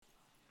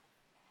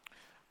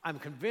I'm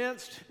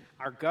convinced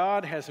our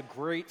God has a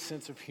great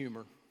sense of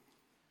humor.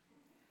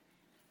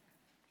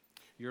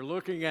 You're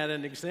looking at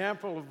an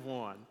example of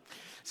one.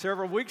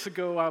 Several weeks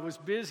ago, I was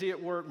busy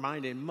at work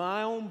minding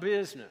my own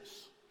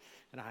business,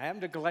 and I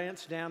happened to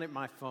glance down at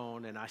my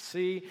phone, and I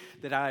see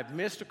that I have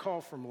missed a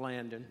call from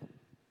Landon,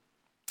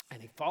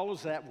 and he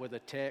follows that with a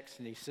text,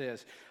 and he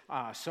says,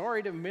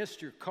 sorry to have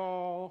missed your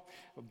call,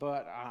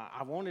 but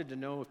I wanted to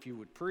know if you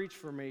would preach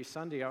for me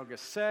Sunday,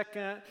 August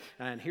 2nd,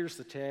 and here's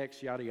the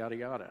text, yada, yada,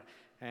 yada.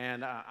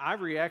 And I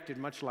reacted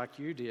much like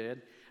you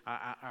did,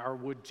 or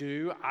would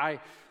do.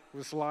 I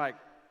was like,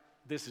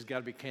 this has got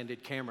to be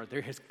candid camera.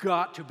 There has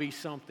got to be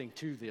something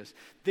to this.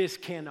 This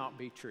cannot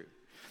be true.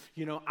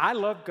 You know, I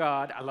love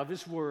God. I love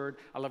His Word.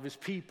 I love His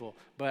people.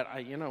 But,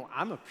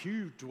 I'm a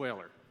pew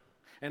dweller.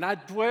 And I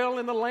dwell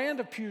in the land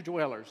of pew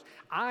dwellers.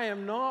 I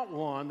am not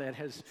one that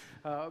has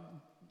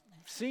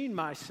seen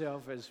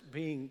myself as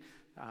being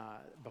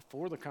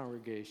before the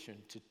congregation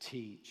to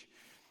teach.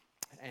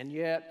 And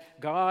yet,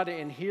 God,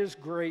 in His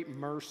great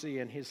mercy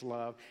and His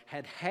love,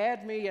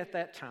 had me at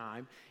that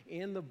time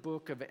in the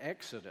book of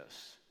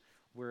Exodus,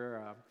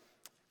 where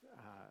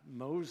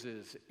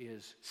Moses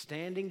is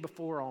standing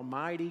before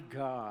Almighty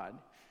God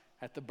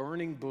at the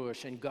burning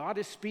bush, and God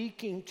is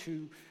speaking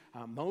to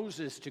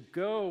Moses to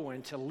go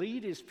and to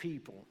lead His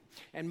people.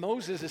 And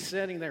Moses is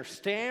sitting there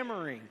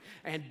stammering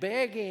and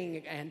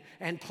begging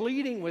and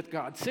pleading with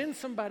God, send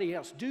somebody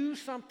else, do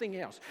something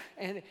else.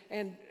 And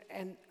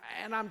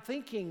I'm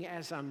thinking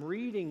as I'm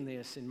reading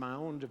this in my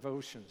own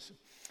devotions,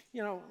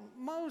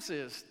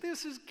 Moses,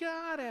 this is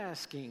God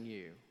asking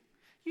you.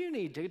 You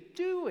need to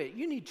do it.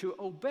 You need to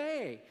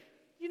obey.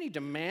 You need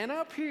to man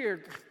up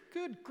here.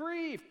 Good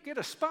grief, get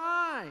a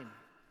spine.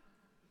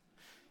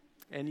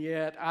 And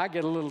yet, I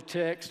get a little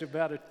text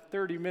about a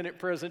 30-minute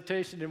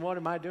presentation, and what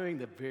am I doing?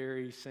 The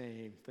very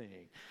same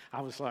thing.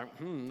 I was like,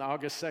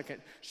 August 2nd.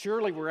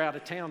 Surely we're out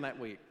of town that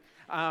week.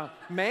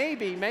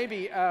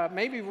 Maybe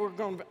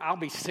I'll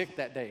be sick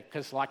that day,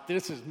 because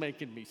this is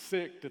making me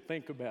sick to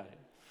think about it.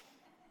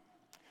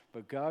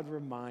 But God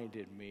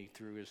reminded me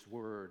through His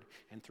Word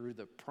and through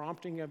the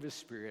prompting of His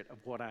Spirit of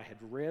what I had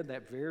read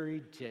that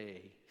very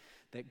day,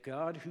 that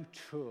God who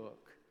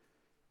took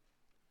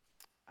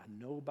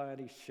a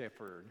nobody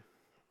shepherd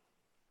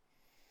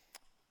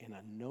in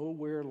a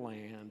nowhere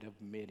land of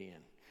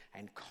Midian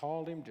and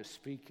called him to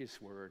speak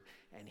His Word,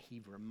 and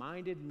He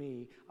reminded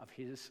me of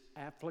His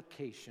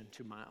application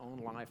to my own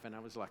life, and I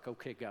was like,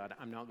 okay, God,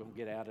 I'm not going to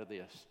get out of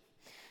this.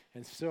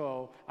 And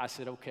so I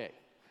said, okay.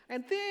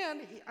 And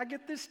then I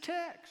get this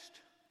text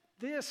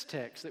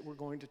that we're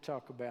going to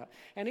talk about.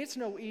 And it's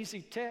no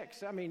easy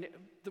text. I mean,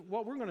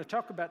 what we're going to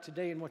talk about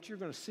today and what you're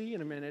going to see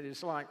in a minute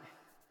is like,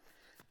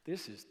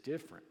 this is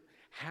different.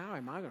 How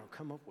am I going to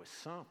come up with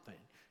something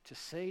to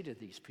say to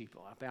these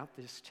people about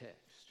this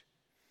text?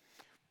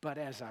 But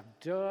as I've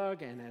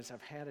dug and as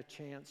I've had a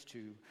chance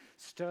to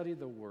study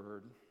the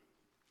Word,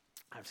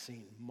 I've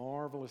seen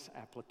marvelous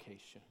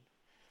application,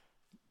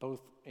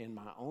 both in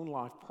my own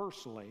life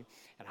personally,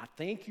 and I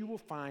think you will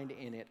find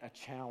in it a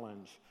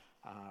challenge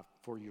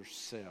for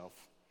yourself.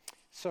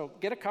 So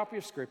get a copy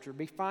of Scripture.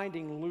 Be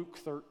finding Luke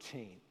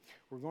 13.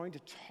 We're going to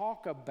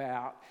talk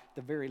about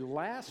the very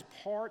last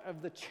part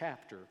of the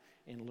chapter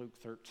in Luke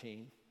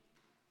 13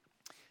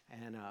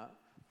 and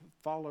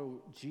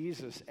follow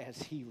Jesus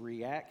as He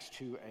reacts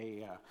to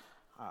a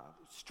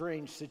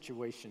strange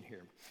situation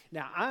here.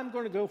 Now, I'm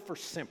going to go for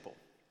simple.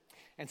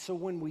 And so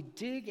when we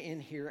dig in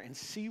here and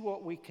see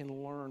what we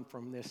can learn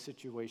from this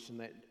situation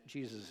that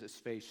Jesus is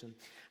facing,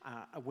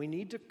 we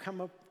need to come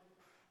up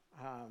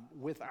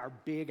with our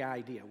big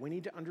idea. We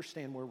need to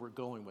understand where we're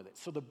going with it.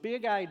 So the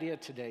big idea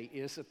today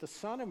is that the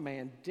Son of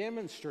Man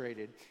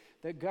demonstrated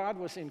that God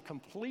was in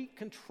complete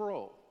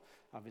control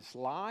of His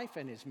life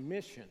and His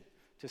mission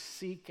to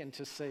seek and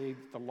to save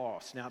the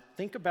lost. Now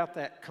think about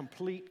that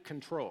complete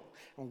control.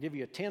 I'm going to give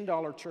you a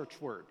 $10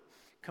 church word.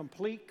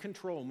 Complete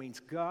control means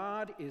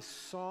God is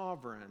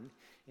sovereign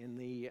in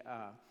the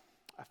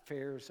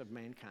affairs of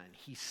mankind.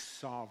 He's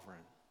sovereign.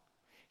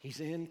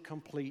 He's in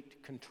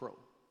complete control.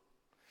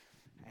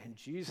 And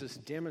Jesus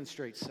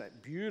demonstrates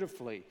that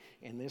beautifully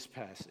in this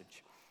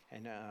passage.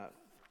 And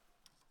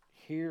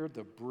hear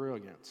the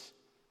brilliance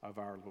of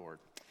our Lord.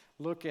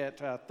 Look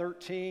at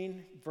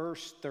 13,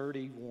 verse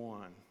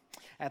 31.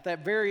 At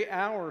that very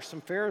hour,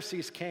 some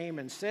Pharisees came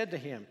and said to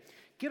Him,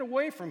 "Get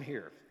away from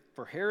here,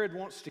 for Herod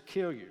wants to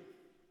kill you."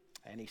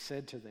 And He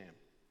said to them,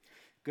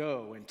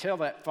 "Go and tell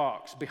that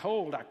fox,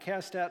 behold, I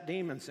cast out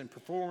demons and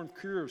perform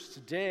cures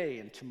today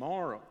and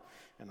tomorrow,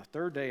 and the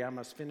third day I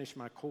must finish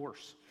my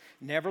course.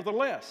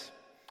 Nevertheless,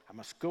 I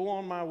must go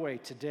on my way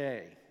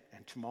today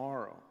and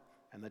tomorrow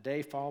and the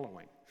day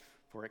following,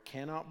 for it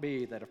cannot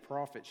be that a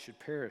prophet should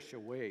perish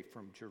away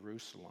from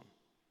Jerusalem.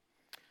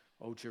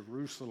 O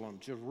Jerusalem,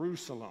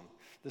 Jerusalem,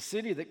 the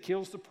city that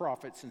kills the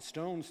prophets and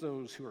stones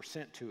those who are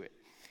sent to it.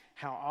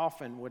 How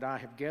often would I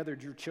have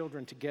gathered your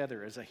children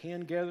together as a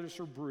hen gathers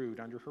her brood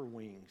under her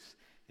wings,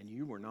 and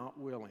you were not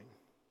willing?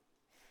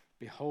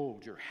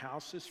 Behold, your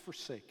house is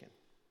forsaken,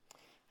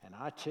 and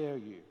I tell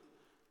you,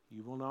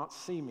 You will not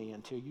see me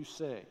until you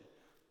say,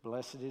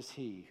 blessed is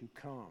he who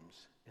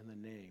comes in the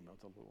name of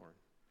the Lord.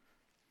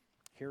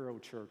 Hear, O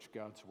church,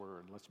 God's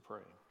word. Let's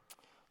pray.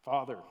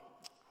 Father,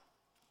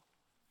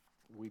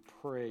 we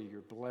pray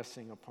your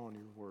blessing upon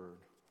your word.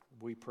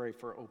 We pray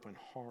for open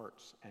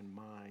hearts and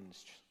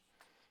minds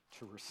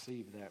to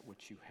receive that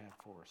which you have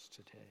for us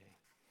today.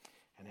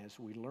 And as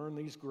we learn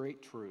these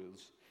great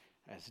truths,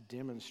 as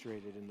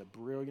demonstrated in the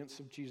brilliance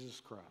of Jesus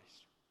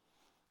Christ,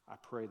 I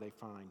pray they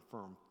find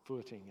firm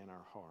footing in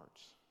our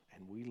hearts.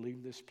 And we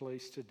leave this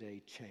place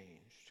today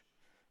changed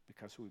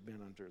because we've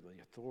been under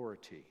the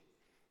authority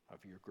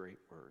of your great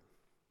word.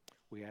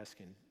 We ask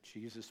in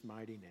Jesus'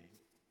 mighty name.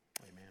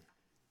 Amen.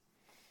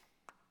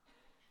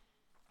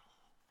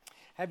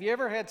 Have you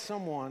ever had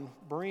someone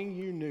bring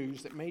you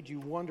news that made you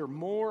wonder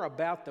more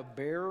about the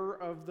bearer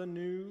of the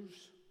news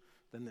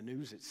than the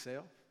news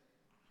itself?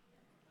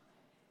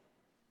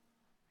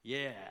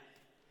 Yeah.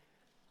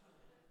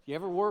 You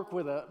ever work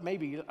with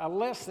maybe a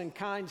less than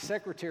kind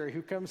secretary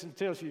who comes and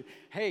tells you,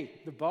 hey,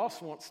 the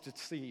boss wants to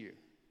see you.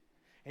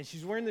 And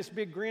she's wearing this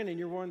big grin and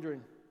you're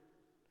wondering,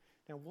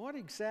 now what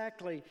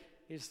exactly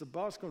is the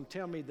boss going to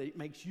tell me that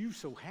makes you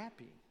so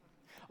happy?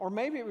 Or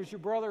maybe it was your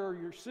brother or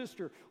your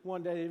sister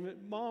one day,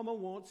 Mama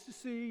wants to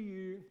see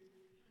you.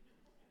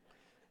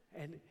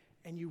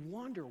 And you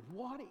wonder,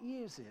 what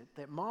is it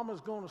that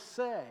Mama's going to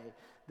say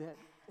that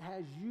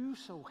has you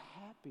so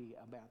happy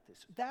about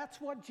this? That's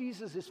what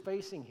Jesus is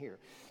facing here.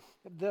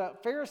 The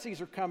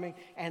Pharisees are coming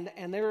and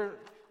they're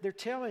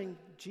telling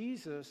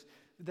Jesus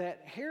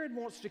that Herod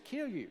wants to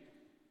kill you.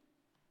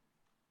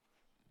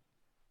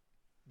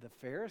 The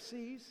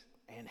Pharisees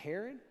and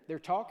Herod, they're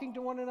talking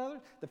to one another.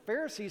 The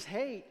Pharisees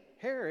hate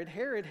Herod.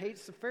 Herod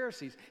hates the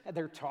Pharisees. And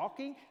they're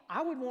talking.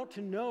 I would want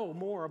to know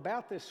more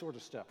about this sort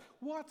of stuff.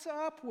 What's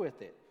up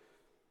with it?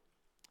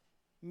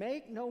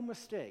 Make no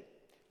mistake.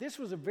 This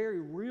was a very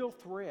real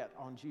threat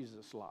on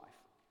Jesus' life.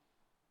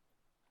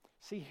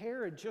 See,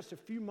 Herod just a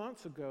few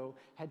months ago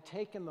had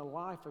taken the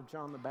life of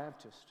John the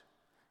Baptist,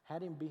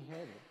 had him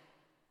beheaded.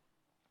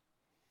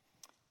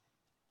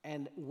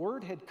 And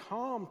word had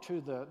come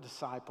to the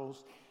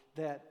disciples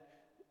that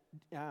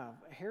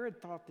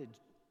Herod thought that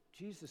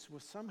Jesus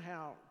was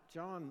somehow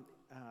John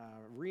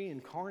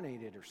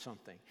reincarnated or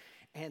something.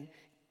 And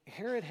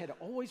Herod had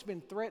always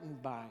been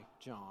threatened by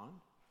John,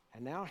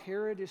 and now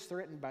Herod is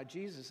threatened by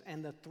Jesus,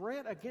 and the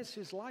threat against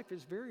his life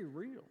is very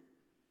real.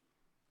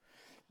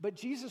 But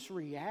Jesus'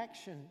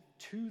 reaction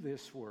to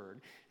this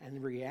word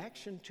and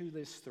reaction to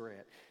this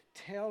threat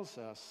tells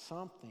us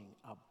something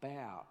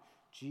about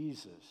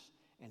Jesus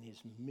and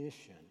his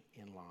mission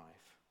in life.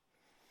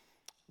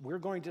 We're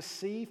going to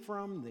see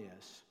from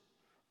this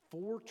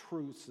 4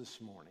 truths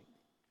this morning.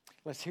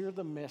 Let's hear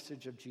the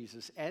message of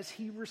Jesus as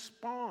he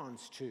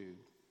responds to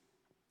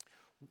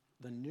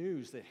the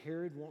news that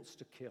Herod wants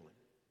to kill him.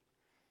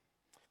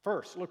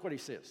 First, look what he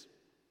says.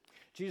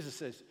 Jesus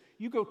says,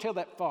 you go tell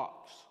that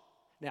fox.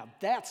 Now,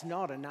 that's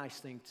not a nice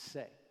thing to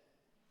say.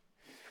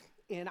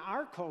 In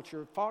our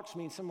culture, fox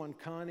means someone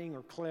cunning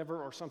or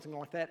clever or something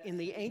like that. In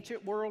the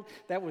ancient world,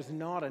 that was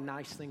not a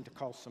nice thing to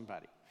call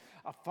somebody.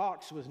 A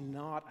fox was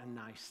not a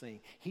nice thing.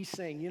 He's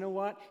saying, you know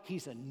what?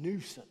 He's a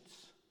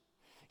nuisance.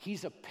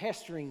 He's a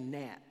pestering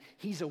gnat.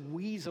 He's a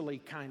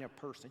weaselly kind of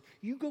person.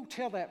 You go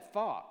tell that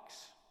fox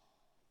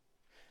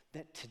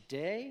that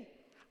today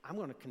I'm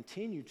going to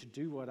continue to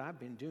do what I've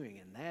been doing,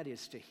 and that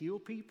is to heal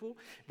people.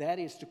 That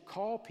is to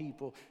call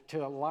people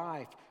to a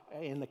life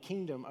in the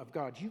kingdom of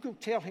God. You go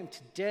tell him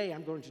today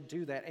I'm going to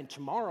do that, and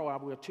tomorrow I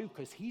will too,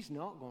 because he's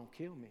not going to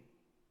kill me.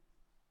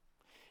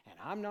 And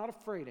I'm not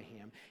afraid of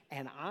him,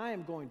 and I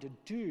am going to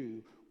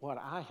do what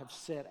I have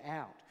set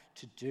out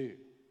to do.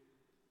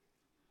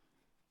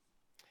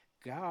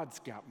 God's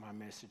got my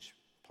message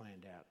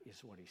planned out,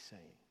 is what he's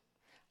saying.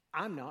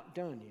 I'm not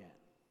done yet.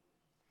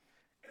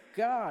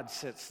 God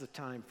sets the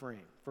time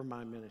frame for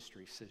my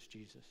ministry, says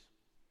Jesus.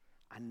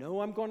 I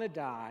know I'm going to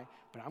die,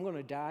 but I'm going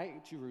to die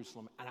at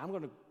Jerusalem, and I'm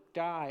going to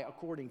die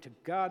according to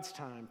God's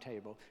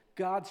timetable,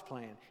 God's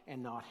plan,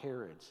 and not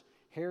Herod's.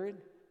 Herod,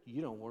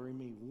 you don't worry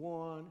me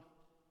one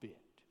bit.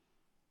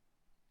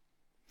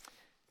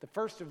 The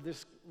first of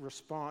this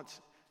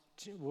response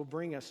will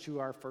bring us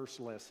to our first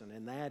lesson,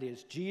 and that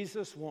is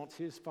Jesus wants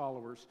his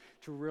followers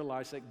to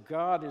realize that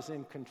God is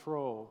in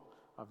control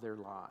of their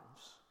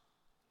lives.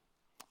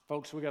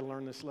 Folks, we've got to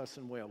learn this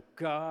lesson well.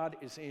 God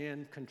is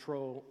in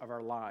control of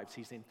our lives.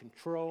 He's in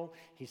control,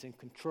 he's in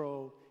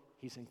control,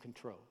 he's in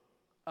control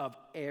of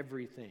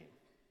everything.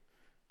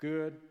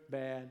 Good,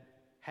 bad,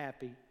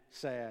 happy,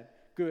 sad,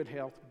 good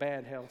health,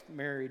 bad health,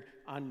 married,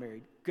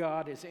 unmarried.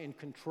 God is in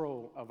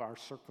control of our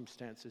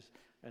circumstances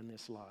in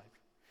this life.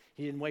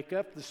 He didn't wake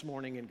up this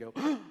morning and go,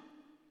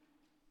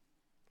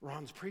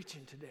 Ron's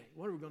preaching today.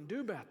 What are we going to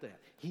do about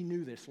that? He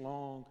knew this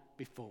long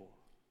before.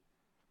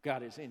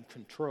 God is in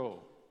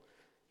control.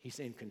 He's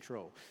in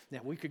control. Now,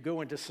 we could go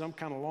into some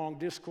kind of long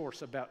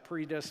discourse about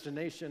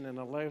predestination and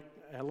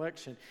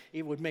election.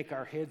 It would make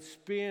our heads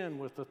spin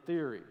with the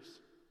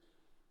theories.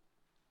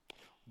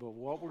 But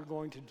what we're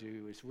going to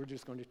do is we're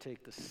just going to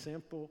take the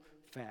simple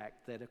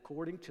fact that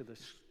according to the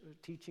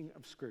teaching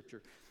of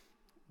Scripture,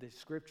 the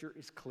Scripture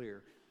is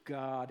clear.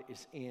 God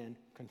is in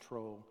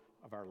control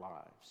of our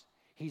lives.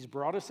 He's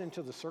brought us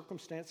into the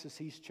circumstances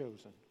He's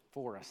chosen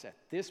for us at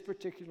this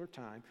particular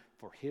time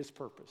for His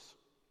purpose.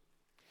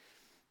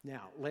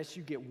 Now, lest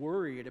you get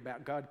worried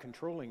about God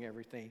controlling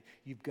everything,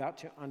 you've got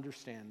to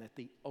understand that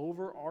the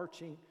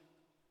overarching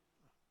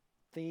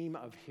theme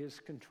of His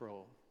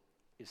control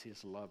is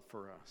His love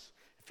for us.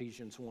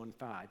 Ephesians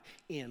 1:5.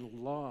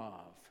 In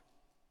love,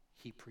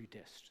 He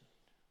predestined.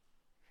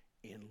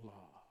 In love.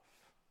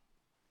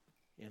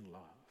 In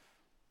love.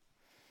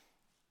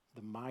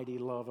 The mighty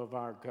love of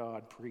our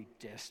God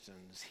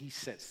predestines. He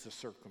sets the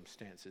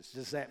circumstances.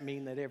 Does that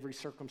mean that every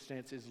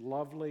circumstance is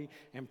lovely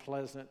and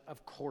pleasant?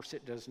 Of course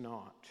it does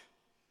not.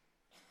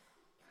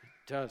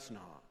 It does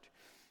not.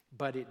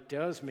 But it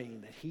does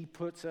mean that He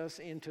puts us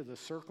into the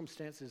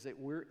circumstances that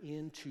we're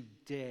in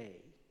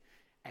today,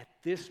 at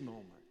this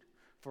moment,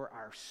 for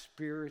our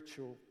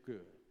spiritual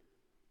good.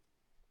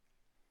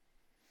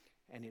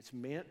 And it's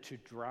meant to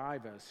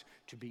drive us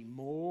to be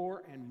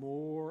more and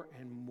more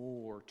and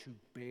more to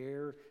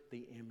bear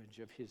the image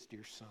of His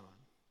dear Son.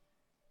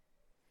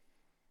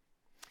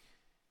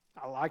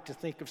 I like to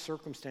think of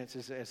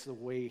circumstances as the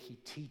way He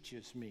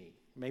teaches me.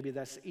 Maybe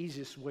that's the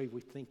easiest way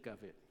we think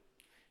of it.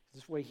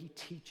 This way He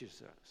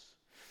teaches us.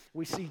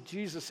 We see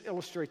Jesus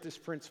illustrate this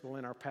principle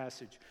in our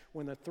passage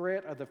when the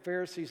threat of the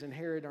Pharisees and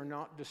Herod are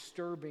not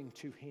disturbing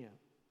to Him.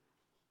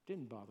 It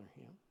didn't bother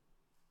Him.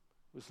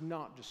 It was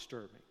not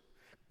disturbing.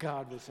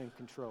 God was in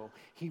control.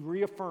 He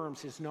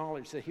reaffirms His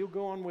knowledge that He'll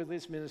go on with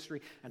His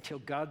ministry until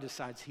God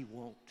decides He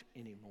won't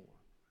anymore.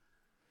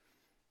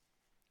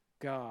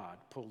 God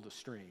pulled the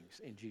strings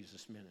in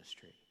Jesus'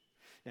 ministry.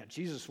 Now,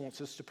 Jesus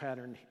wants us to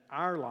pattern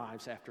our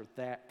lives after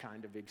that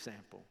kind of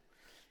example.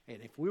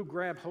 And if we'll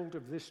grab hold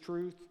of this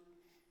truth,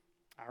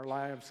 our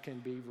lives can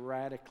be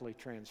radically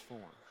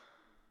transformed.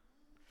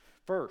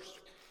 First,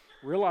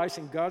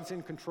 realizing God's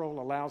in control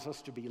allows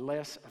us to be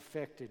less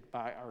affected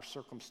by our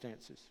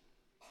circumstances.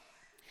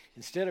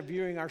 Instead of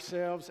viewing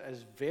ourselves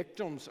as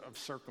victims of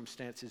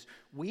circumstances,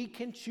 we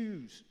can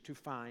choose to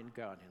find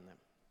God in them.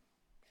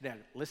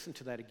 Now, listen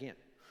to that again.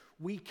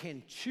 We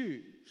can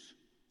choose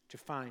to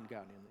find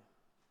God in them.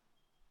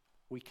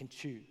 We can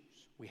choose.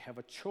 We have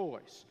a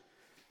choice.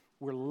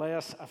 We're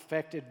less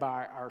affected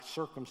by our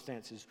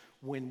circumstances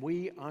when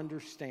we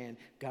understand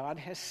God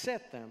has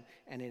set them,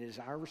 and it is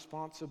our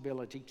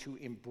responsibility to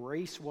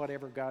embrace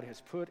whatever God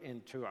has put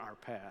into our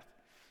path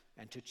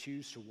and to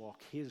choose to walk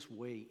His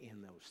way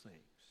in those things.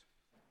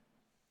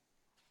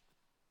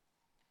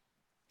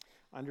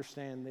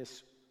 Understand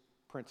this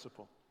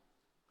principle.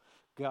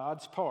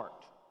 God's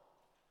part,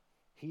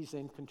 He's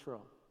in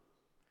control.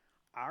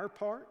 Our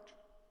part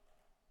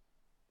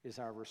is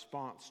our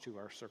response to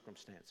our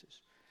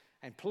circumstances.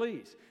 And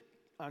please,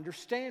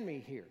 understand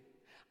me here.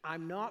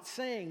 I'm not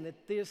saying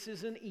that this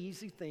is an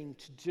easy thing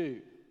to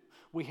do.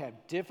 We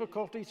have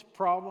difficulties,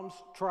 problems,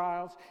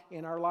 trials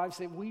in our lives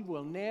that we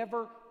will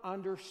never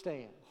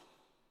understand.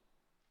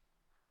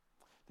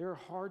 There are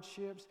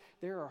hardships,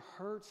 there are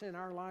hurts in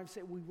our lives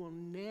that we will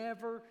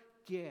never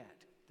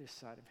get this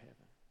side of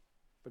heaven.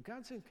 But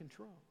God's in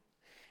control.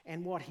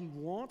 And what He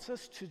wants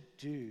us to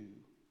do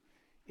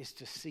is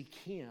to seek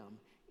Him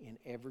in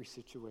every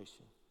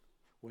situation,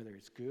 whether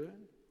it's good,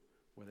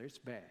 whether it's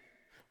bad,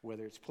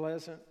 whether it's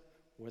pleasant,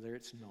 whether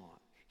it's not.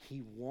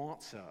 He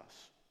wants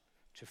us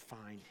to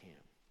find Him.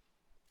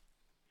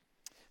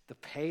 The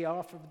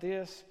payoff of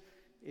this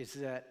is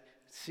that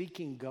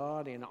seeking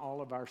God in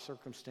all of our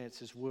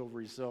circumstances will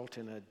result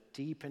in a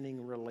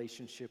deepening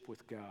relationship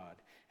with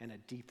God and a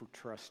deeper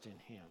trust in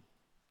Him.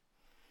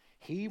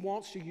 He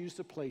wants to use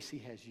the place He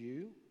has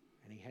you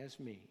and He has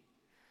me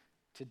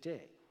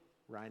today,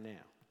 right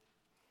now,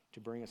 to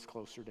bring us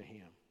closer to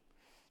Him.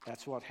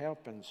 That's what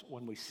happens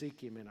when we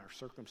seek Him in our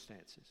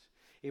circumstances.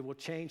 It will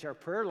change our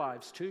prayer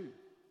lives too.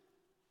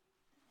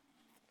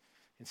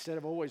 Instead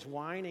of always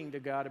whining to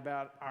God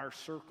about our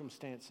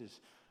circumstances,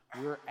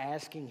 we're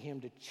asking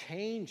Him to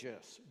change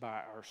us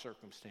by our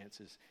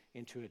circumstances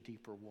into a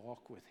deeper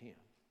walk with Him.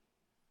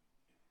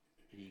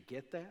 Do you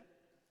get that?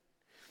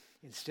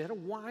 Instead of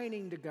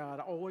whining to God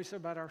always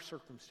about our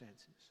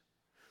circumstances,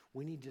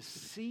 we need to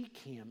seek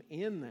Him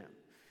in them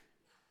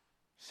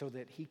so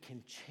that He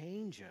can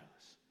change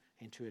us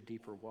into a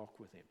deeper walk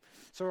with Him.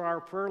 So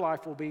our prayer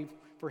life will be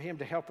for Him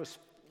to help us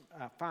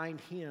find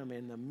Him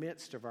in the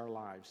midst of our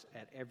lives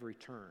at every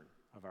turn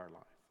of our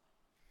life.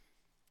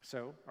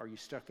 So, are you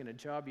stuck in a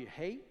job you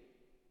hate?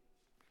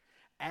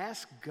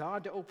 Ask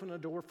God to open a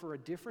door for a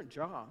different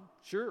job.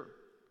 Sure.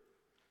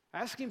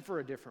 Ask Him for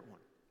a different one.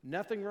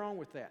 Nothing wrong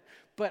with that.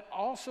 But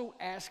also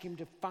ask Him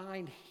to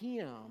find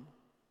Him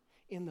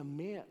in the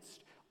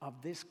midst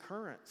of this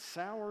current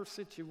sour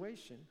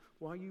situation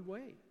while you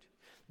wait.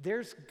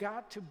 There's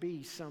got to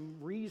be some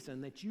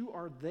reason that you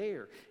are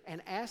there,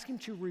 and ask Him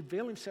to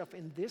reveal Himself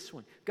in this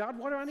one. God,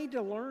 what do I need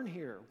to learn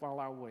here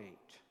while I wait?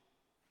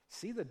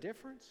 See the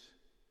difference?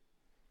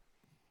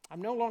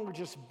 I'm no longer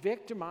just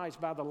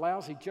victimized by the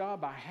lousy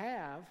job I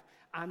have.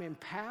 I'm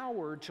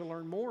empowered to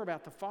learn more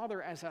about the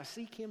Father as I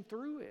seek Him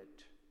through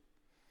it.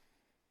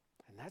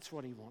 And that's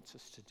what He wants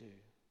us to do.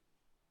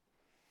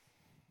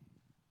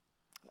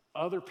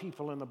 Other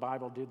people in the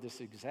Bible did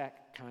this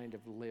exact kind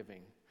of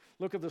living.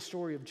 Look at the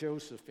story of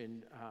Joseph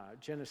in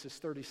Genesis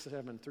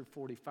 37 through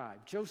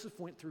 45. Joseph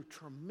went through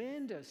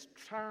tremendous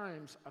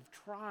times of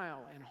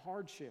trial and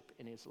hardship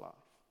in his life.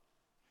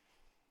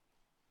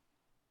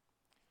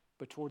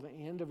 But toward the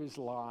end of his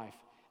life,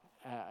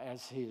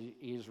 as he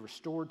is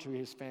restored to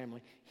his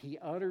family, he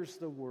utters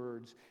the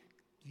words,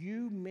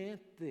 "You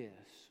meant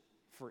this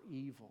for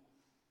evil.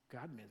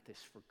 God meant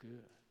this for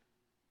good."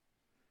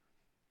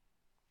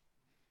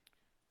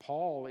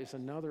 Paul is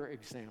another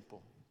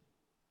example.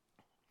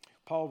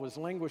 Paul was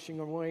languishing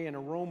away in a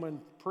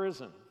Roman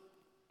prison,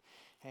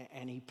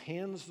 and he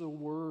pens the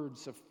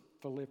words of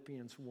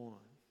Philippians 1.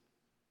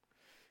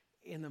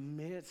 In the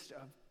midst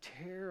of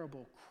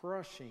terrible,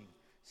 crushing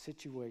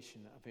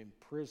situation of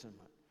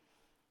imprisonment,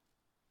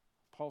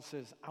 Paul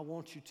says, I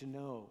want you to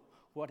know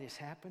what has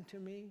happened to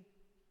me.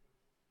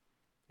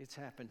 It's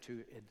happened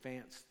to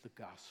advance the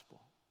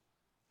gospel.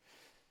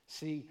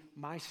 See,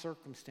 my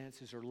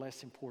circumstances are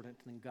less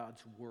important than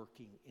God's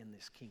working in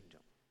this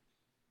kingdom.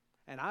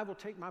 And I will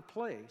take my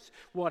place,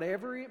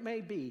 whatever it may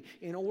be,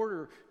 in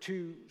order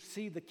to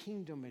see the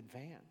kingdom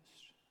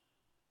advanced.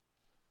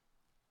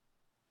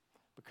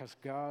 Because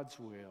God's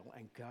will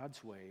and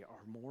God's way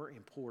are more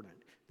important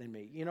than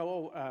me. You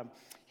know,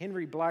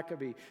 Henry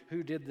Blackaby,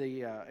 who did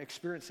the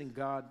Experiencing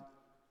God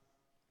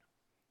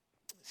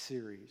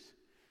series,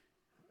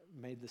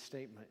 made the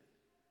statement,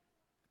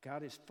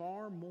 God is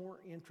far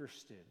more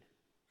interested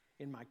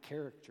in my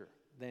character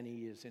than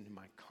He is in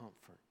my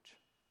comfort.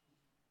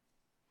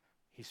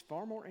 He's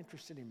far more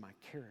interested in my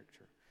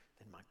character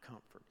than my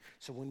comfort.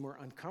 So when we're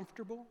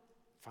uncomfortable,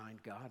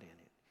 find God in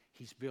it.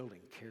 He's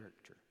building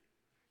character.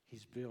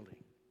 He's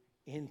building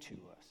into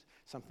us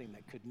something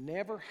that could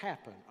never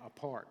happen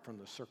apart from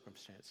the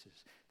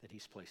circumstances that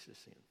He's placed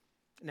us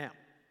in. Now,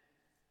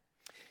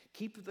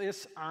 keep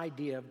this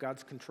idea of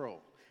God's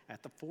control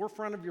at the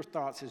forefront of your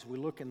thoughts as we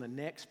look in the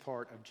next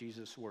part of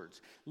Jesus'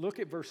 words. Look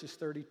at verses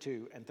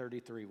 32 and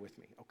 33 with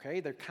me, okay?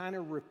 They're kind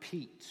of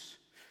repeats,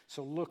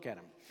 so look at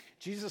them.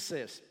 Jesus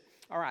says,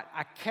 all right,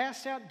 I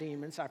cast out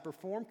demons, I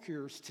perform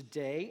cures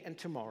today and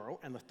tomorrow,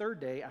 and the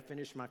third day I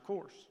finish my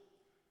course.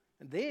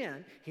 And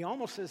then he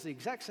almost says the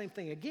exact same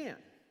thing again.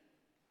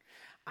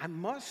 I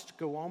must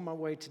go on my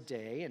way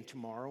today and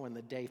tomorrow and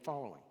the day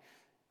following.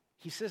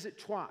 He says it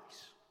twice.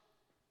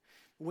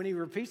 When he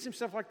repeats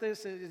himself like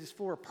this, it is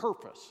for a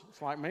purpose.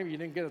 It's like maybe you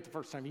didn't get it the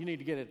first time. You need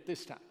to get it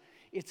this time.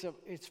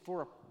 It's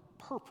for a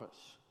purpose.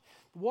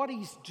 What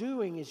he's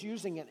doing is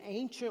using an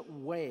ancient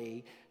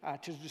way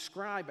to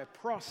describe a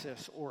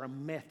process or a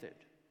method.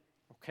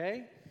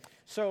 Okay?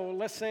 So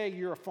let's say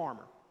you're a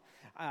farmer.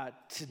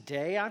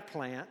 Today I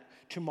plant.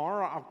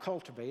 Tomorrow I'll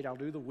cultivate. I'll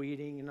do the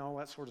weeding and all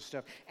that sort of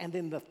stuff. And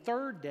then the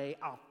third day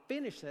I'll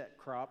finish that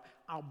crop.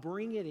 I'll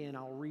bring it in.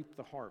 I'll reap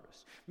the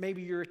harvest.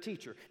 Maybe you're a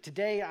teacher.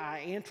 Today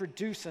I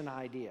introduce an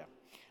idea.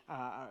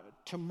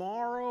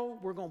 Tomorrow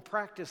we're going to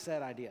practice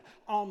that idea.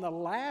 On the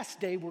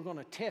last day we're going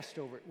to test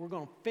over it. We're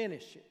going to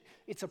finish it.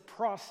 It's a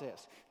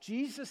process.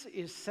 Jesus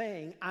is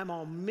saying I'm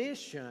on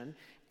mission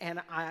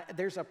and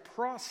there's a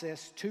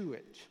process to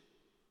it.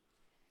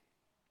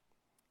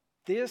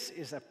 This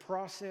is a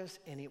process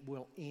and it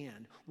will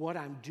end. What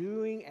I'm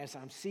doing as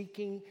I'm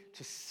seeking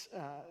to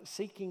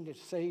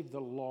save the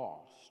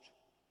lost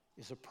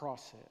is a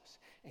process.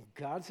 And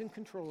God's in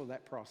control of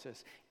that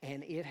process,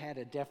 and it had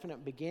a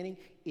definite beginning.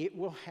 It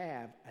will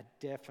have a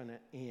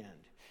definite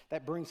end.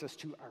 That brings us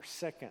to our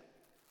second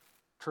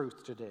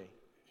truth today.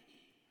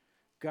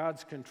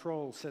 God's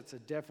control sets a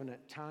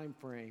definite time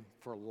frame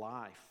for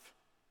life.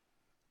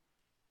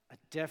 A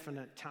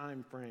definite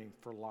time frame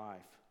for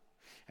life.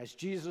 As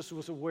Jesus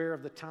was aware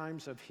of the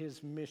times of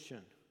His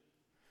mission,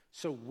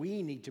 so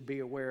we need to be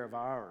aware of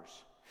ours.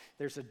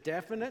 There's a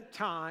definite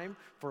time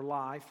for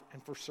life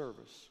and for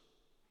service.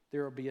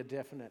 There will be a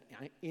definite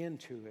end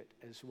to it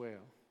as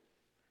well.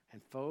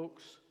 And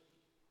folks,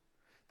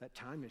 that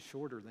time is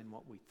shorter than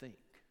what we think.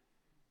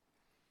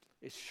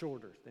 It's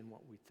shorter than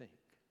what we think.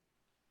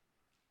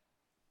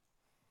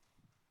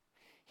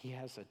 He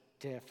has a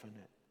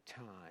definite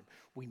time.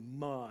 We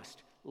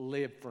must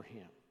live for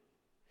Him.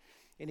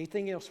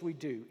 Anything else we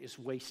do is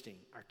wasting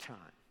our time.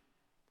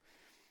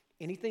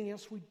 Anything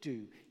else we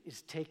do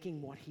is taking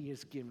what He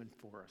has given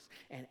for us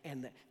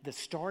and the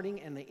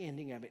starting and the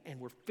ending of it, and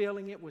we're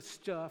filling it with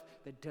stuff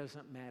that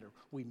doesn't matter.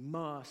 We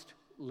must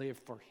live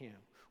for Him.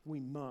 We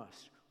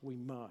must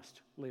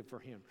live for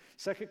Him.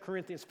 2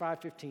 Corinthians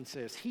 5:15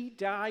 says, He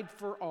died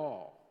for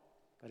all,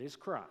 that is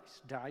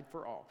Christ, died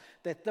for all,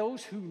 that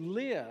those who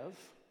live,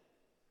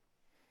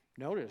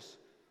 notice,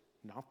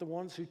 not the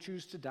ones who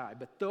choose to die,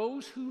 but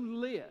those who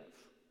live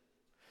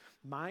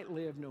might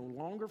live no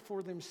longer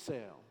for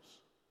themselves,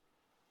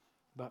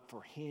 but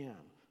for Him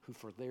who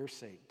for their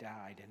sake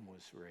died and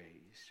was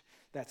raised.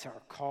 That's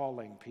our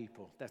calling,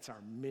 people. That's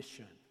our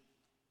mission.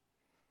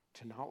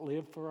 To not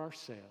live for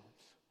ourselves,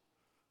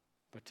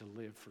 but to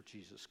live for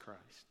Jesus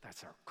Christ.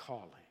 That's our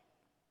calling.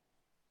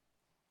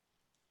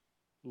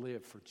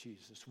 Live for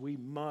Jesus. We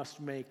must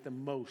make the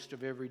most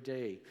of every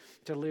day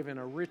to live in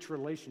a rich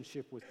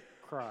relationship with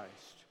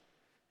Christ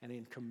and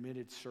in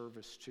committed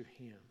service to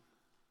Him.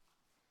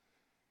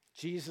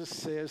 Jesus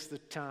says the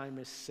time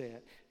is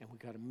set, and we've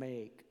got to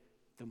make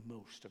the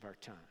most of our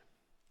time.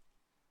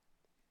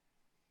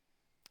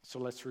 So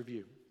let's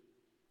review.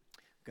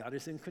 God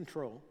is in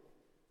control.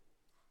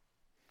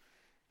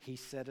 He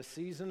set a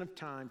season of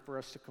time for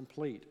us to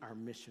complete our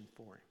mission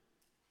for Him.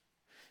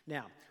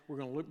 Now, we're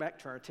going to look back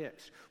to our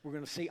text. We're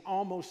going to see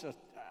almost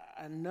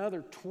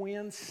another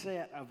twin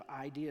set of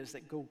ideas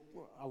that go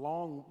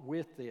along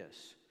with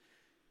this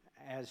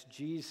as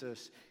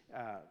Jesus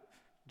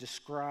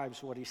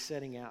describes what He's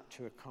setting out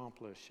to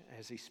accomplish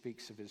as He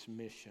speaks of His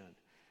mission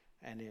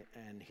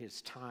and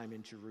His time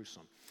in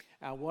Jerusalem.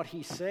 What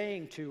He's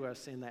saying to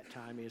us in that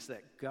time is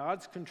that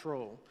God's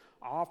control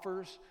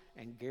offers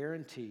and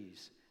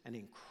guarantees an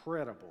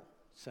incredible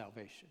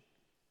salvation.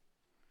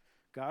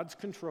 God's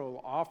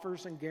control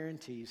offers and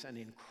guarantees an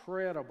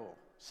incredible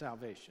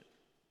salvation.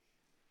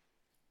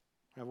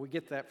 Now we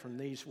get that from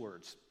these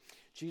words.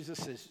 Jesus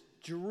says,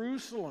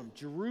 Jerusalem,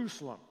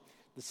 Jerusalem,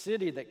 the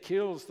city that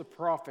kills the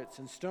prophets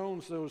and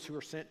stones those who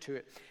are sent to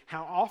it.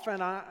 How often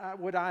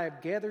would I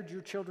have gathered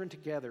your children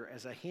together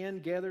as a hen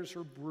gathers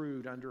her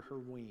brood under her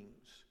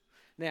wings.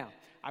 Now,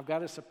 I've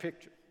got us a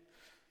picture.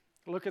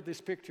 Look at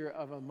this picture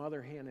of a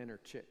mother hen and her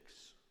chicks.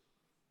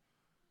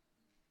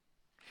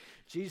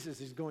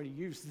 Jesus is going to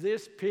use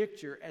this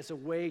picture as a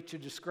way to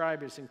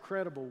describe His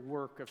incredible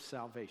work of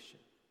salvation.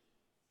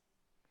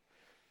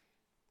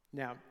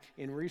 Now,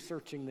 in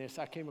researching this,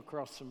 I came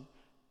across some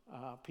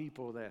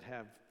people that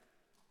have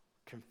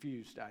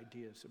confused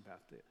ideas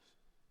about this.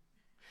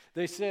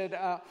 They said,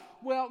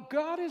 well,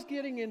 God is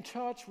getting in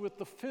touch with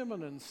the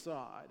feminine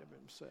side of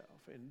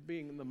Himself and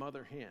being the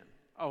mother hen.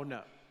 Oh,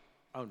 no.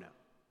 Oh, no.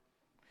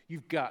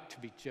 You've got to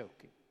be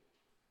joking.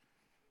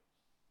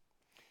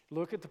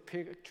 Look at the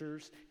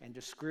pictures and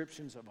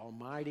descriptions of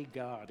Almighty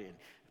God in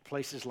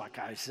places like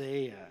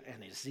Isaiah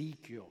and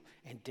Ezekiel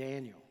and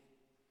Daniel.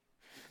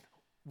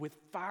 With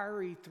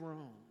fiery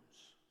thrones,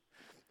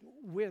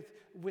 with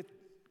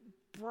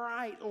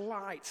bright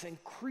lights and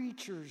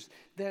creatures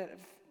that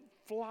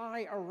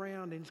fly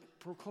around and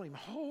proclaim,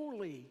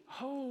 holy,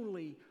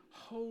 holy,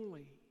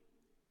 holy.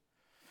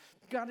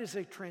 God is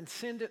a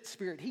transcendent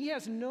spirit. He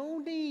has no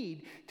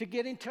need to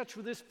get in touch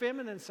with His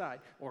feminine side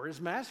or His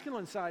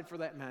masculine side for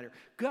that matter.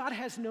 God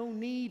has no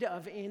need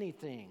of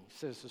anything,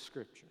 says the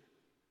Scripture.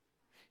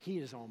 He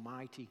is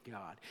Almighty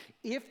God.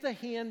 If the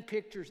hen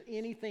pictures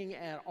anything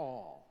at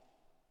all,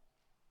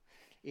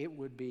 it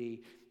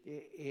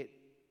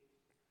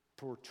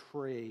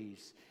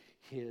portrays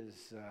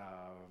His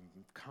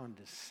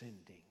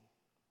condescending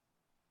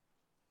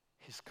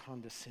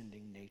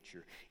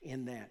nature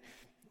in that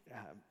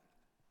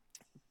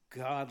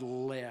God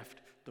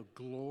left the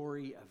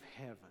glory of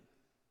heaven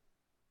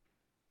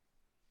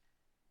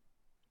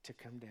to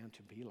come down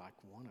to be like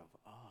one of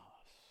us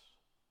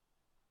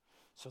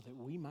so that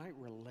we might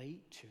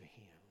relate to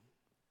Him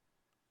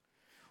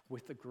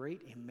with the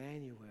great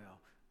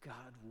Emmanuel,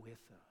 God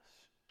with us,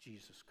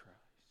 Jesus Christ.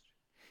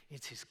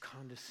 It's His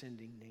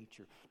condescending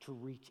nature to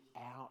reach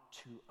out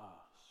to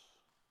us.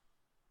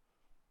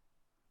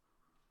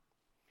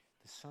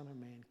 The Son of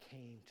Man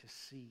came to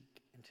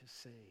seek and to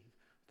save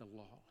the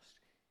lost.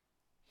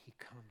 He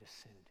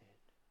condescended.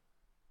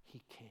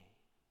 He came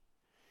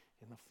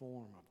in the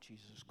form of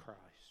Jesus Christ.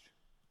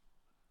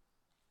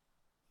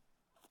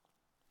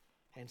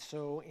 And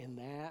so in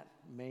that,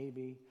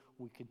 maybe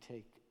we could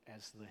take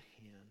as the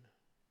hen.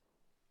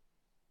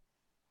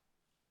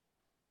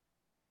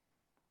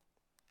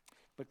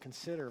 But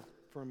consider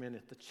for a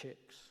minute the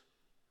chicks.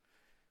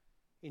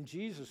 In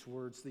Jesus'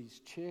 words,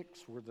 these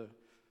chicks were the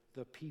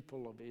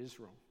people of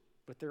Israel.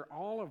 But they're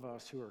all of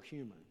us who are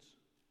humans.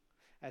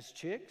 As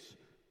chicks,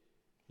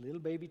 little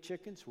baby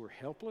chickens, we're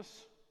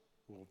helpless,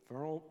 we're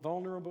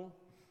vulnerable,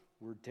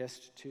 we're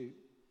destitute,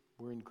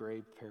 we're in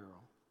grave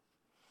peril.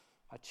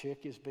 A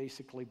chick is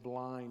basically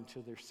blind to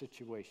their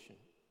situation.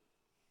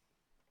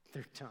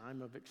 Their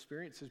time of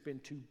experience has been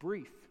too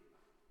brief.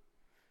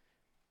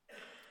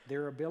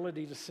 Their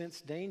ability to sense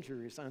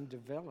danger is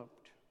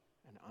undeveloped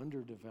and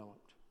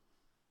underdeveloped.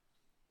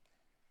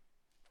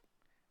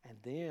 And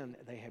then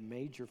they have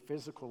major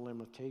physical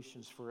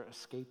limitations for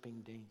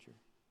escaping danger.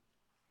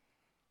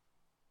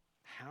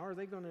 How are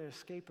they going to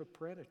escape a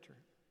predator?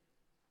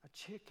 A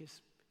chick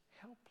is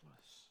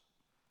helpless.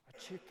 A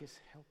chick is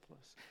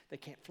helpless. They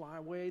can't fly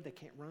away. They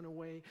can't run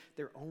away.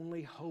 Their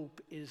only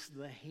hope is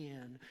the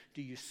hen.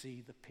 Do you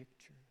see the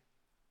picture?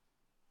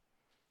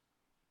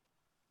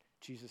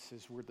 Jesus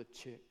says we're the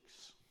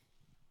chicks.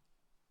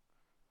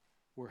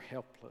 We're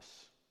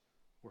helpless.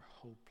 We're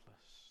hopeless.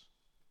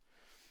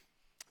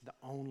 The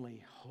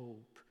only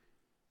hope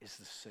is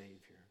the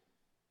Savior.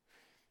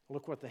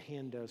 Look what the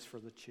hen does for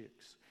the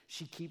chicks.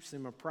 She keeps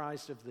them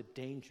apprised of the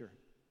danger.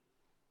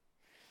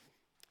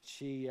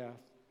 She,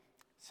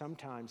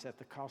 sometimes at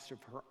the cost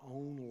of her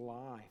own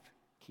life,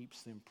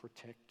 keeps them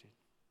protected.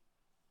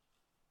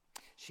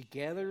 She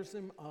gathers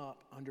them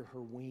up under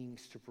her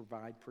wings to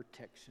provide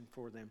protection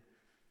for them,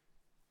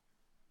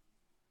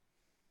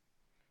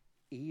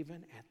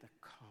 even at the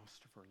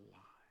cost of her life.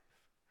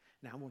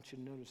 Now, I want you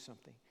to notice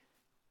something.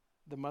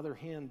 The mother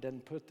hen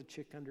doesn't put the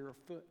chick under her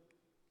foot.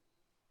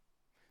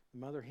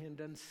 The mother hen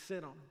doesn't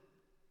sit on them.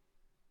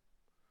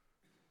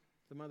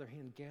 The mother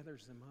hen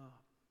gathers them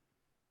up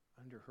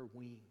under her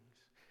wings,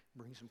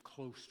 brings them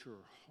close to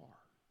her heart.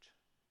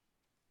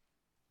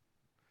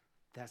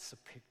 That's the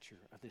picture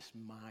of this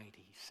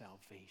mighty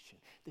salvation,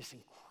 this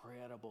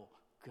incredible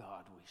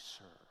God we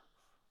serve.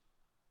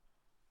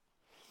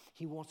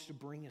 He wants to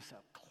bring us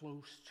up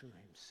close to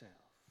himself,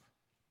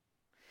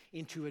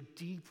 into a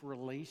deep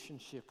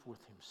relationship with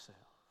himself.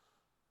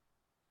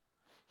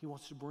 He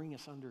wants to bring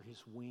us under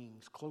his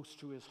wings, close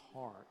to his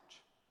heart,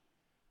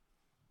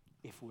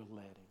 if we'll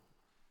let him.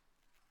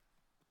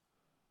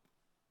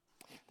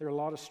 There are a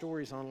lot of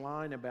stories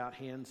online about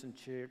hens and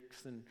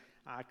chicks, and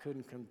I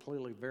couldn't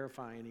completely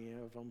verify any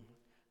of them.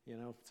 You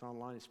know, if it's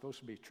online, it's supposed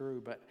to be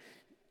true, but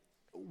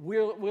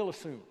we'll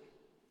assume.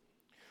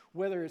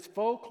 Whether it's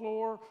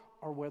folklore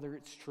or whether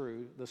it's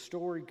true, the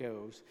story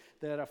goes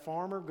that a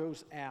farmer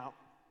goes out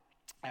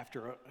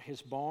after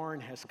his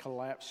barn has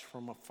collapsed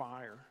from a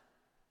fire,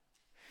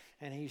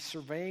 and he's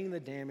surveying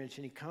the damage,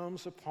 and he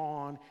comes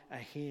upon a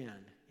hen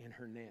in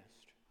her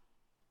nest.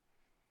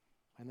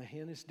 And the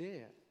hen is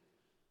dead.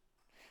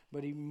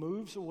 But he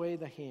moves away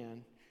the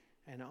hen,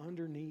 and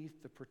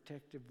underneath the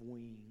protective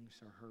wings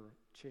are her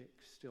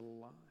chicks still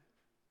alive.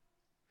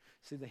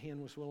 See, the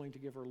hen was willing to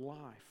give her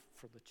life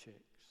for the chicks.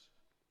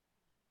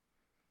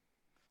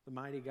 The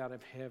mighty God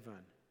of heaven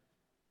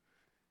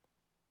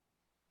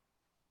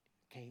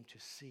came to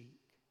seek,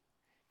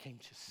 came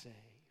to save,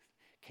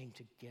 came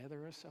to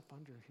gather us up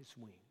under his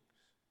wings,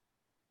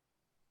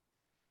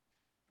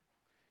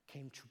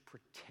 came to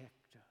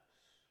protect us,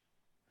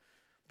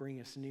 bring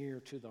us near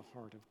to the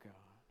heart of God.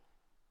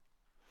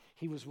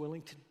 He was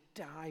willing to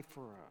die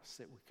for us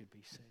that we could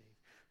be saved.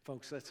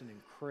 Folks, that's an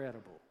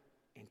incredible,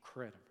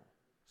 incredible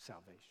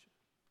salvation.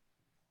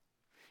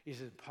 It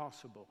is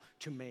impossible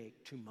to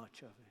make too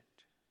much of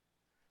it.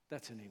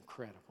 That's an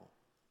incredible,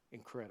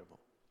 incredible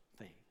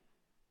thing.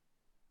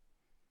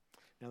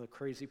 Now, the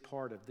crazy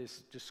part of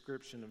this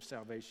description of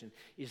salvation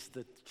is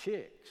the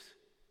chicks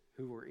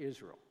who were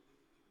Israel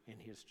in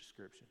his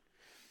description.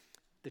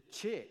 The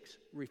chicks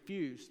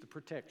refused the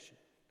protection.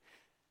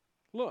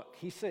 Look,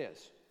 he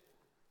says,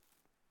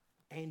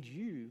 and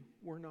you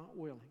were not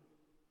willing.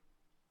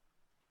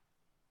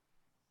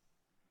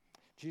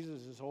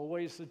 Jesus is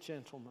always the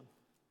gentleman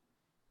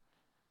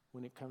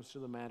when it comes to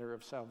the matter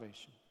of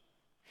salvation.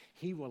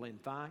 He will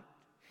invite,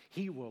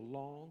 he will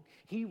long,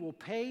 he will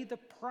pay the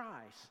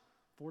price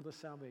for the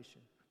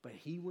salvation, but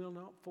he will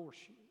not force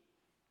you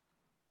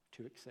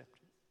to accept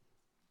it.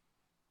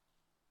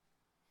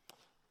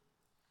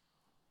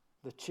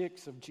 The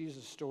chicks of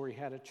Jesus' story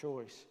had a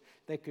choice.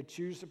 They could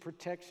choose the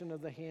protection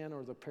of the hen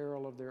or the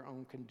peril of their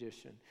own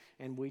condition,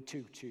 and we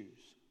too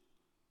choose.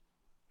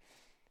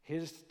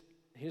 His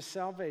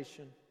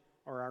salvation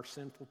or our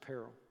sinful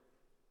peril.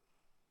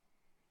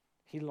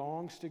 He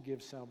longs to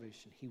give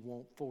salvation. He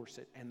won't force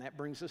it. And that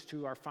brings us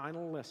to our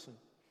final lesson.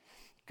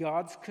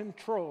 God's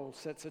control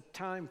sets a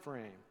time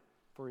frame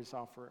for his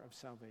offer of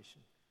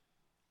salvation.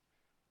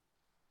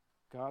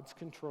 God's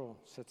control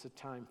sets a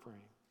time frame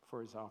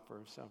for his offer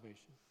of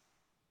salvation.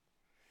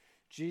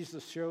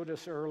 Jesus showed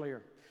us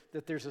earlier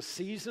that there's a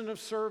season of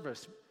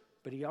service,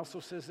 but he also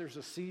says there's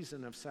a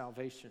season of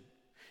salvation.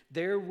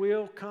 There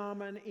will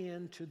come an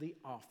end to the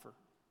offer.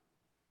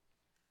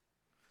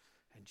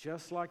 And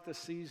just like the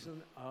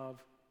season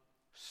of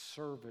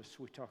service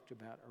we talked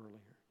about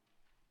earlier,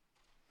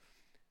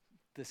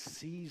 the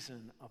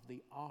season of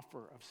the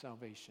offer of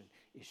salvation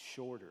is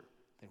shorter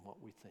than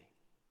what we think.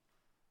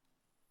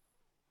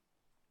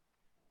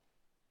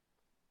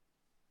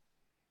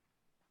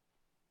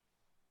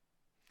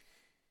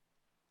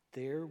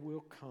 There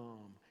will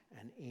come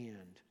an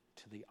end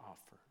to the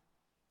offer.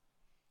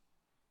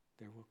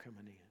 There will come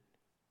an end.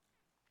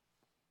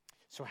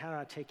 So how do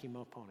I take him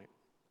up on it?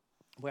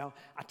 Well,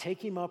 I take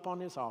him up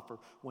on his offer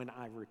when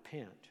I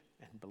repent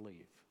and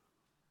believe.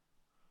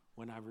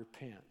 When I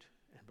repent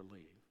and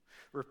believe.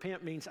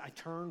 Repent means I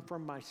turn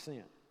from my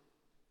sin,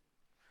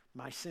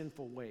 my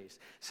sinful ways.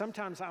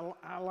 Sometimes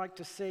I like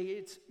to say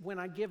it's when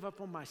I give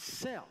up on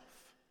myself.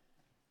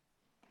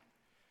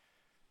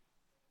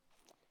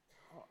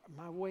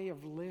 My way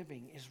of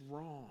living is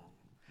wrong.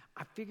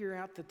 I figure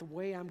out that the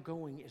way I'm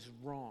going is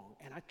wrong,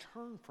 and I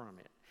turn from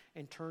it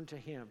and turn to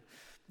him.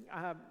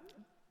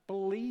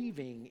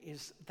 Believing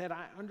is that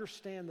I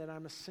understand that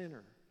I'm a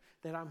sinner,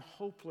 that I'm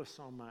hopeless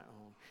on my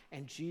own,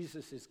 and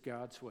Jesus is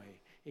God's way.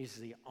 He's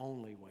the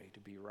only way to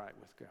be right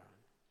with God.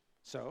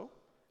 So,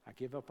 I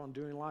give up on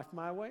doing life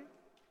my way.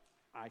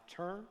 I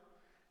turn,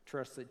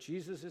 trust that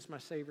Jesus is my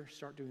Savior,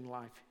 start doing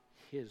life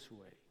his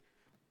way.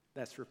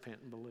 That's repent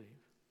and believe.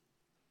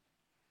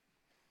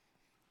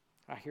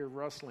 I hear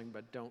rustling,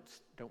 but don't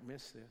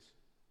miss this.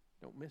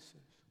 Don't miss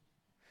this.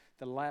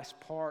 The last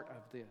part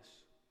of this,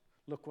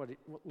 look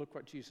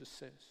what Jesus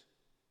says.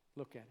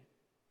 Look at it.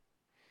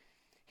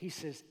 He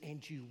says,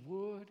 and you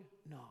would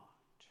not.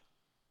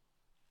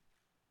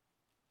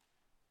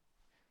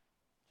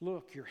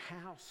 Look, your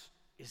house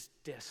is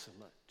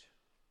desolate.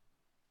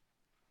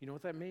 You know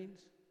what that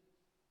means?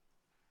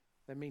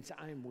 That means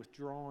I am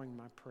withdrawing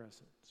my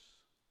presence.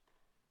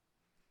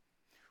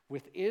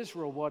 With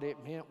Israel, what it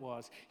meant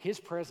was his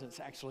presence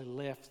actually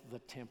left the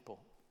temple.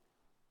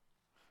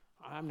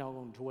 I'm not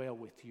going to dwell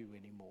with you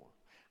anymore.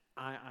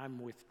 I'm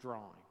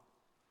withdrawing.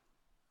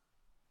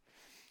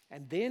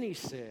 And then he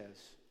says,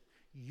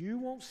 you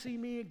won't see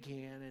me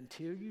again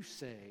until you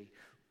say,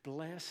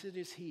 blessed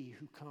is he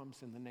who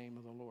comes in the name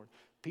of the Lord.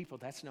 People,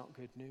 that's not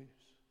good news.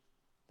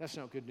 That's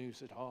not good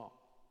news at all.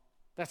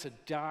 That's a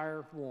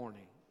dire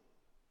warning.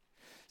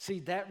 See,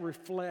 that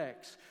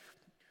reflects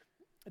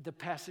the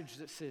passage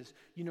that says,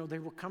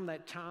 there will come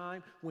that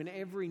time when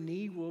every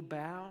knee will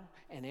bow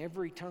and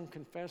every tongue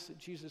confess that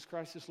Jesus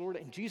Christ is Lord.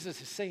 And Jesus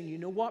is saying, you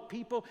know what,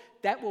 people?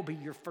 That will be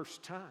your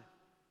first time.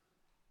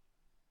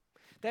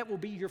 That will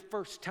be your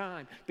first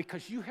time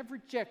because you have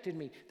rejected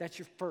me. That's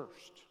your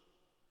first.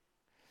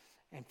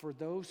 And for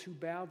those who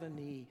bow the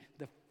knee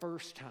the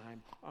first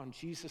time on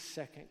Jesus'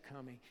 second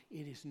coming,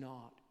 it is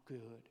not good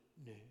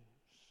news.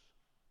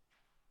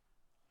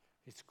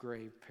 It's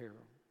grave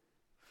peril.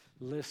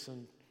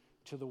 Listen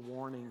to the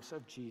warnings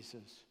of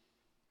Jesus.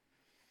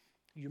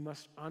 You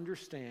must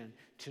understand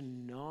to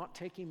not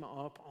take him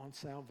up on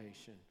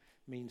salvation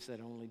means that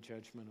only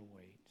judgment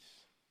awaits.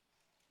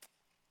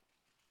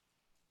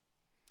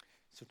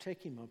 So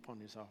take him up on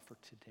his offer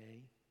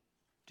today.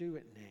 Do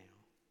it now.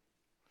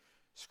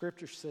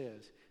 Scripture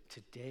says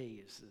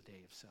today is the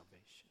day of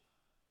salvation.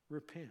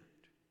 Repent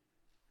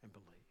and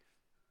believe.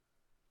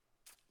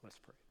 Let's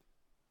pray.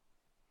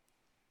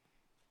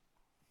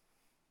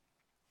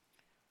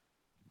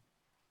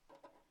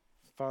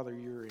 Father,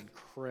 you're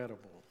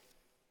incredible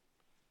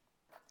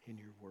in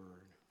your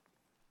word.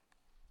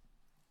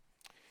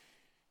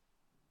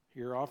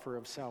 Your offer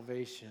of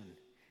salvation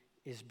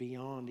is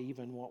beyond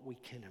even what we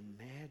can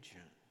imagine.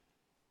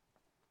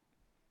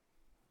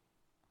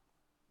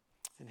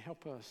 And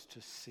help us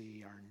to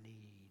see our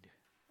need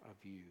of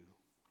you.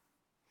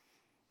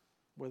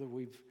 Whether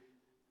we've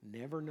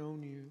never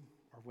known you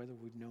or whether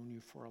we've known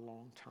you for a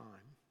long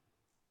time.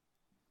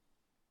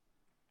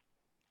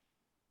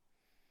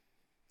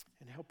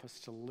 And help us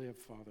to live,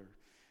 Father,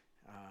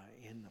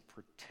 in the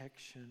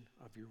protection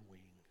of your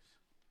wings.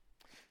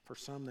 For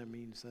some, that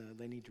means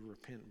they need to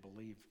repent and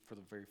believe for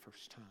the very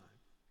first time.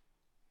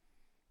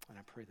 And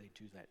I pray they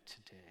do that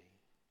today.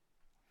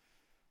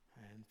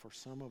 And for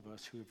some of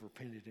us who have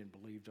repented and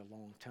believed a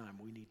long time,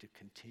 we need to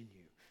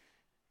continue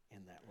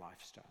in that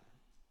lifestyle.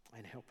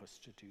 And help us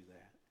to do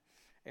that.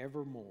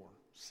 Evermore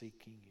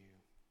seeking you.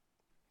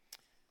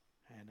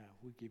 And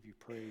we give you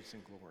praise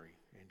and glory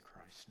in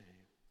Christ's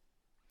name.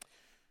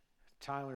 Tyler.